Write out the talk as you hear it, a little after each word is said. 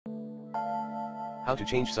How to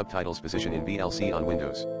change subtitles position in VLC on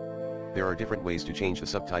Windows. There are different ways to change the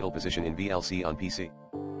subtitle position in VLC on PC.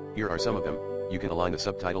 Here are some of them. You can align the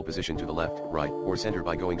subtitle position to the left, right, or center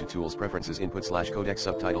by going to Tools Preferences Input/Codec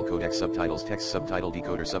Subtitles Text Subtitle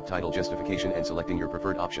Decoder Subtitle Justification and selecting your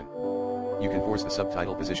preferred option. You can force the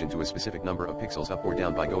subtitle position to a specific number of pixels up or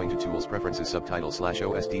down by going to Tools Preferences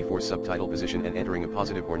Subtitles/OSD Force Subtitle Position and entering a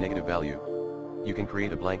positive or negative value. You can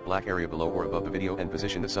create a blank black area below or above the video and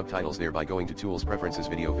position the subtitles there by going to Tools Preferences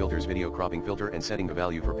Video Filters Video Cropping Filter and setting the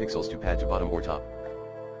value for pixels to pad to bottom or top.